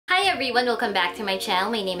everyone, welcome back to my channel.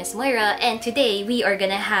 My name is Moira and today we are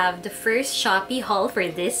gonna have the first Shopee haul for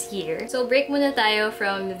this year. So break muna tayo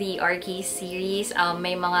from the Arki series.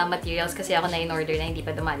 May mga materials kasi ako na in-order na hindi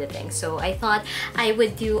pa dumadating. So I thought I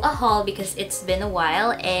would do a haul because it's been a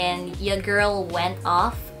while and your girl went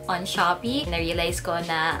off on Shopee. Na-realize ko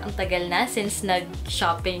na ang tagal na since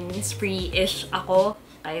nag-shopping spree-ish ako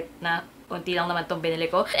kahit na unti lang naman tong binili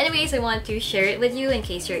ko. Anyways, I want to share it with you in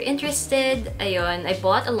case you're interested. Ayun, I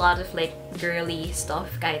bought a lot of like girly stuff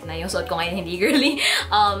kahit na yung suot ko ngayon hindi girly.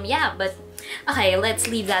 Yeah, but okay, let's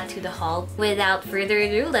leave that to the haul. Without further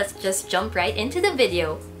ado, let's just jump right into the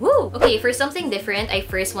video. Woo! Okay, for something different, I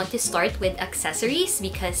first want to start with accessories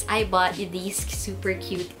because I bought these super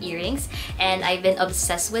cute earrings and I've been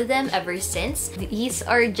obsessed with them ever since. These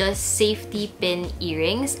are just safety pin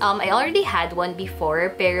earrings. I already had one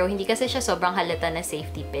before pero hindi kasi siya sobrang halata na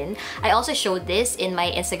safety pin. I also showed this in my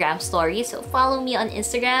Instagram story, so follow me on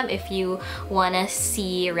Instagram if you wanna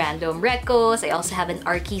see random recos. I also have an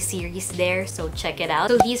Arki series there, so check it out.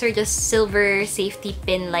 So these are just silver safety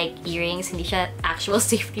pin like earrings, hindi siya actual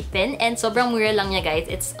safety pin, and sobrang mura lang niya guys.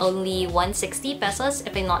 It's only 160 pesos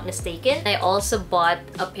if I'm not mistaken. I also bought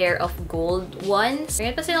a pair of gold ones.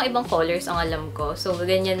 Ngayon pa silang ibang colors ang alam ko, so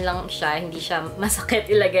ganyan lang siya, hindi siya masakit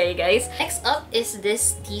ilagay guys. Next up is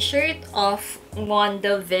this t-shirt of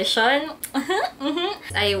WandaVision.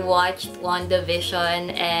 I watched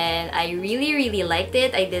WandaVision and I really liked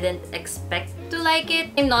it. I didn't expect to like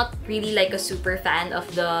it. I'm not really like a super fan of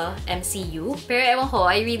the MCU, pero ewan ko,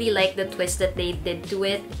 I really like the twist that they did to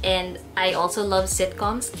it, and I also love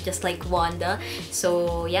sitcoms just like Wanda.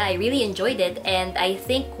 So yeah, I really enjoyed it, and I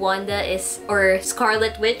think Wanda is, or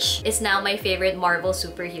Scarlet Witch is now my favorite Marvel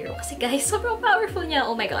superhero. Kasi guys, sobrang powerful niya.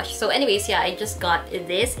 Oh my gosh. So anyways, yeah, I just got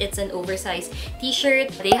this. It's an oversized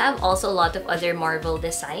t-shirt. They have also a lot of other Marvel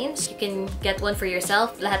designs. You can get one for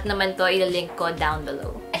yourself. Lahat naman to ilalink ko down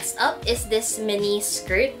below. Next up is this mini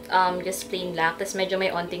skirt, just plain black. Tapos medyo may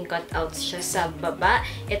onting cutouts siya sa baba.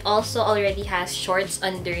 It also already has shorts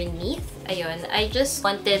underneath. Ayun, I just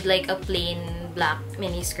wanted like a plain black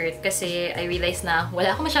mini skirt kasi I realized na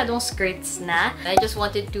wala akong masyadong skirts na. I just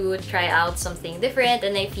wanted to try out something different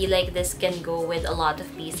and I feel like this can go with a lot of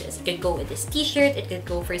pieces. It could go with this t-shirt, it could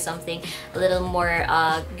go for something a little more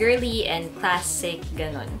girly and classic,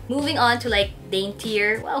 ganon. Moving on to like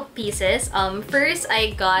daintier, well, pieces. First,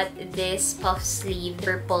 I got this puff sleeve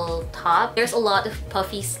purple top. There's a lot of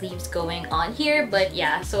puffy sleeves going on here, but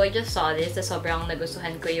yeah, so I just saw this. Sobrang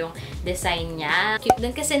nagustuhan ko yung design niya. Cute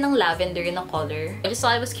din kasi ng lavender na color. I just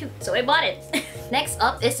thought it was cute, so I bought it. Next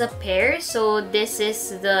up is a pair. So this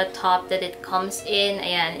is the top that it comes in.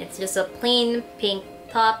 Ayan, it's just a plain pink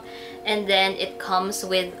top. And then it comes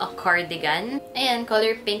with a cardigan. Ayan,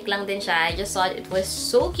 color pink lang din siya. I just thought it was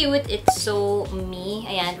so cute. It's so me.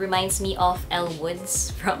 Ayan, reminds me of Elle Woods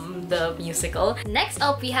from the musical. Next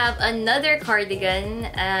up, we have another cardigan.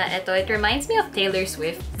 It reminds me of Taylor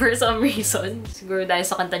Swift for some reason. Siguro dahil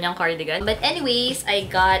sa kanta niyang cardigan. But anyways, I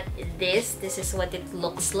got this. This is what it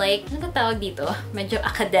looks like. Ano ba tawag dito? Medyo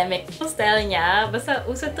academic style niya. Basta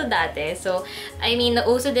uso to dati. So, I mean,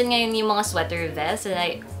 nauso din ngayon yung mga sweater vests. And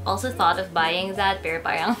I also thought of buying that, pero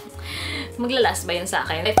parang maglalast ba yun sa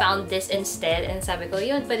akin? I found this instead and sabi ko,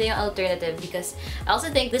 yun, pwede yung alternative because I also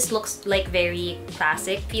think this looks like very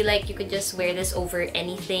classic. Feel like you could just wear this over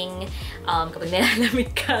anything kapag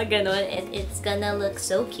nilalamig ka, ganon, and it's gonna look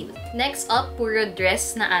so cute. Next up, puro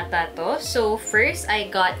dress na ata to. So first, I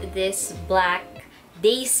got this black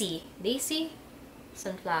Daisy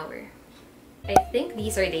sunflower. I think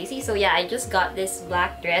these are Daisy. So yeah, I just got this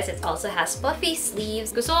black dress. It also has puffy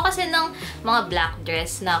sleeves. Gusto ko kasi ng mga black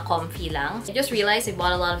dress na comfy lang. I just realized I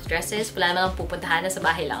bought a lot of dresses. Wala naman pupuntahan, na sa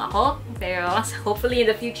bahay lang ako. Pero hopefully in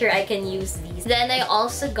the future I can use these. Then I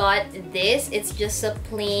also got this. It's just a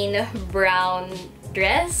plain brown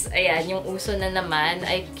dress. Ayan, yung uso na naman.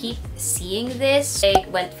 I keep seeing this. I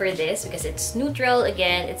went for this because it's neutral.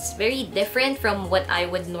 Again, it's very different from what I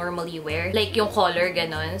would normally wear. Like yung color,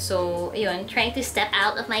 ganon. So, ayun, trying to step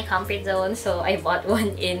out of my comfort zone. So, I bought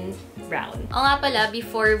one in brown. O nga pala,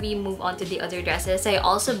 before we move on to the other dresses, I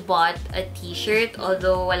also bought a t-shirt.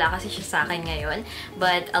 Although, wala kasi siya sa akin ngayon.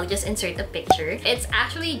 But, I'll just insert a picture. It's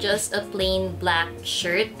actually just a plain black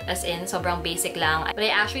shirt. As in, sobrang basic lang. But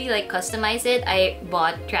I actually like customized it. I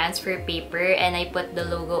bought transfer paper and I put the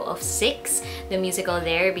logo of 6, the musical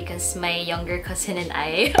there, because my younger cousin and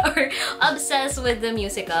I are obsessed with the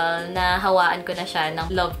musical. Na hawaan ko na siya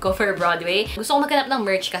ng love ko for Broadway. Gusto ko maghanap ng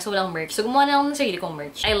merch kaso walang merch. So gumawa na ako ng sarili kong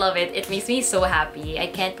merch. I love it. It makes me so happy.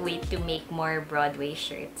 I can't wait to make more Broadway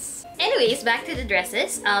shirts. Anyways, back to the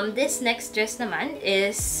dresses. This next dress naman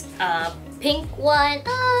is pink one.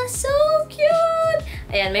 Ah, so cute!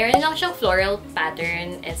 Ayan, mayroon lang siyang floral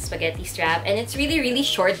pattern and spaghetti strap. And it's really, really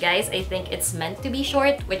short, guys. I think it's meant to be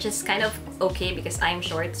short, which is kind of okay because I'm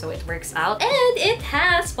short, so it works out. And it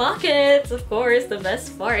has pockets, of course, the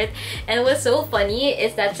best part. And what's so funny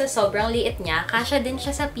is that sa sobrang liit niya, kasya din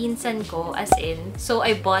siya sa pinsan ko, as in. So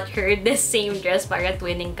I bought her this same dress para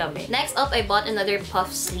twinning kami. Next up, I bought another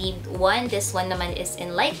puff-sleeved one. This one naman is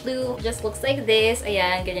in light blue. Just looks like this.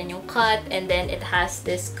 Ayan, ganyan yung cut. And then it has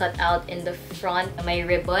this cut out in the front of my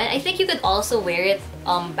ribbon. I think you could also wear it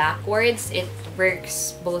backwards. It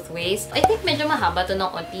works both ways. I think medyo mahaba to ng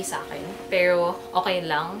onti sa akin. Pero okay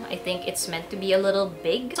lang. I think it's meant to be a little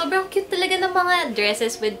big. Sobrang cute talaga ng mga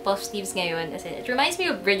dresses with puff sleeves ngayon. As in, it reminds me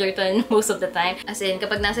of Bridgerton most of the time. As in,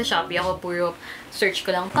 kapag nasa Shopee ako, puro search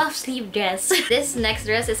ko lang puff sleeve dress. This next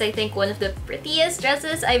dress is, I think, one of the prettiest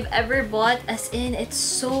dresses I've ever bought. As in, it's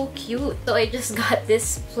so cute. So I just got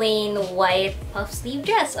this plain white puff sleeve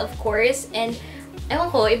dress, of course. And ewan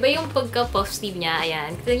ko, iba yung pagka-puff sleeve niya.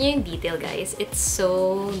 Ayan. Kita niyo yung detail, guys. It's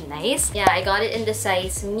so nice. Yeah, I got it in the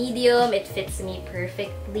size medium. It fits me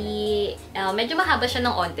perfectly. Medyo mahaba siya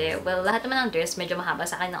ng onte. Well, lahat naman ng dress medyo mahaba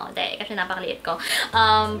sa akin ng onte kasi napakaliit ko.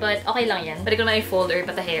 But okay lang yan. Pwede ko naman i-fold or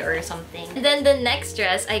patahe or something. And then the next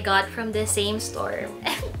dress I got from the same store.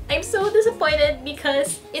 I'm so disappointed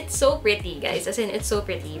because it's so pretty, guys. As in, it's so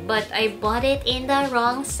pretty. But I bought it in the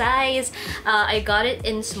wrong size. I got it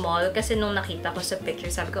in small kasi nung nakita ko sa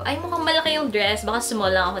picture, sabi ko, ay mukhang malaki yung dress, baka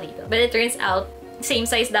small lang ako dito. But it turns out, same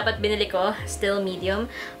size dapat binili ko, still medium.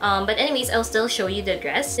 But anyways, I'll still show you the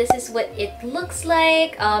dress. This is what it looks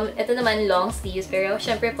like. Ito naman long sleeves, pero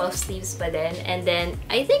syempre puff sleeves pa din. And then,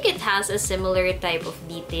 I think it has a similar type of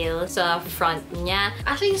detail sa front niya.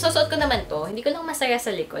 Actually, susot ko naman to. Hindi ko lang masaya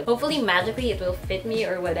sa likod. Hopefully, magically, it will fit me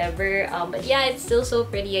or whatever. But yeah, it's still so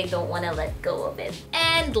pretty. I don't want to let go of it.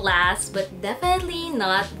 And last, but definitely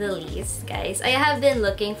not the least, guys, I have been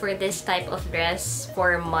looking for this type of dress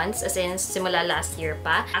for months, as in, simula last year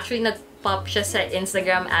pa. Actually, nag-pop siya sa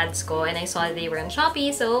Instagram ads ko and I saw they were on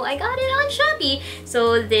Shopee, so I got it on Shopee.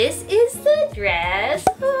 So this is the dress.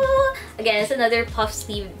 Again, it's another puff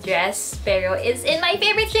sleeve dress, pero it's in my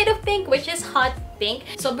favorite shade of pink, which is hot pink.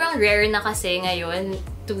 Sobrang rare na kasi ngayon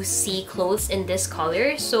to see clothes in this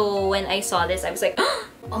color. So when I saw this, I was like,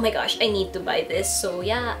 oh my gosh, I need to buy this. So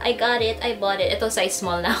yeah, I got it. I bought it. Ito size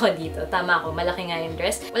small na ako dito. Tama ako, malaki nga yung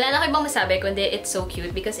dress. Wala na ako ibang masabi kundi it's so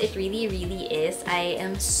cute because it really, really is. I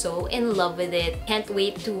am so in love with it. Can't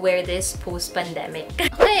wait to wear this post-pandemic.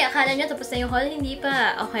 Okay, akala nyo tapos na yung haul? Hindi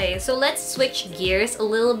pa. Okay, so let's switch gears a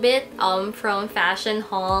little bit from fashion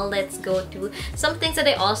haul. Let's go to some things that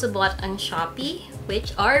I also bought on Shopee,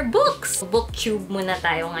 which are books. Booktube muna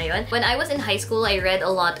tayo ngayon. When I was in high school, I read a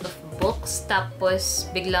lot of books. Tapos,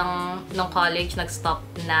 biglang nung college, nag-stop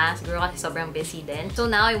na. Siguro kasi sobrang busy din. So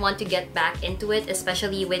now, I want to get back into it,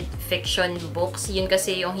 especially with fiction books. Yun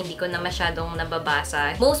kasi yung hindi ko na masyadong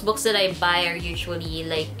nababasa. Most books that I buy are usually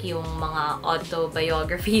like yung mga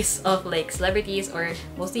autobiographies of like celebrities or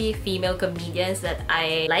mostly female comedians that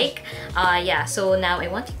I like. Yeah, so now I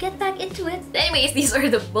want to get back into it. Anyways, these are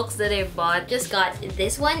the books that I bought. Just got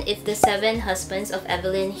this one. It's The 7 Husbands of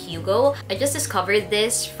Evelyn Hugo. I just discovered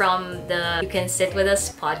this from the You Can Sit With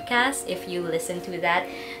Us podcast. If you listen to that,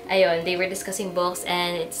 ayun, they were discussing books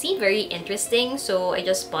and it seemed very interesting, so I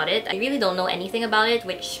just bought it. I really don't know anything about it,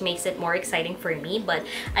 which makes it more exciting for me, but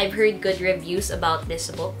I've heard good reviews about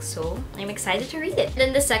this book, so I'm excited to read it.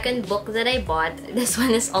 Then the second book that I bought, this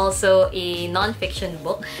one is also a non-fiction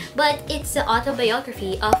book, but it's the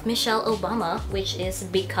autobiography of Michelle Obama, which is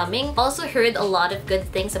Becoming. Also heard a lot of good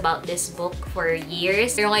things about this book for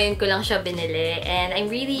years, pero ngayon ko lang siya binili, and I'm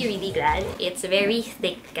really, really glad. It's very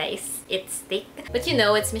thick, guys. It's thick. But you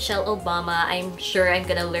know, it's Michelle Obama. I'm sure I'm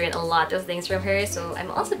gonna learn a lot of things from her, so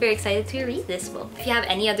I'm also very excited to read this book. If you have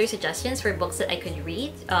any other suggestions for books that I could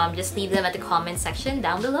read, just leave them at the comment section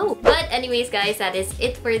down below. But anyways, guys, that is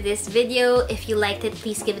it for this video. If you liked it,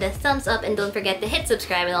 please give it a thumbs up and don't forget to hit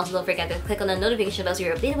subscribe, and also don't forget to click on the notification bell so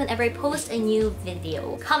you're updated whenever I post a new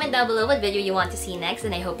video. Comment down below what video you want to see next,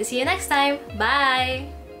 and I hope to see you next time.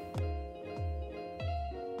 Bye!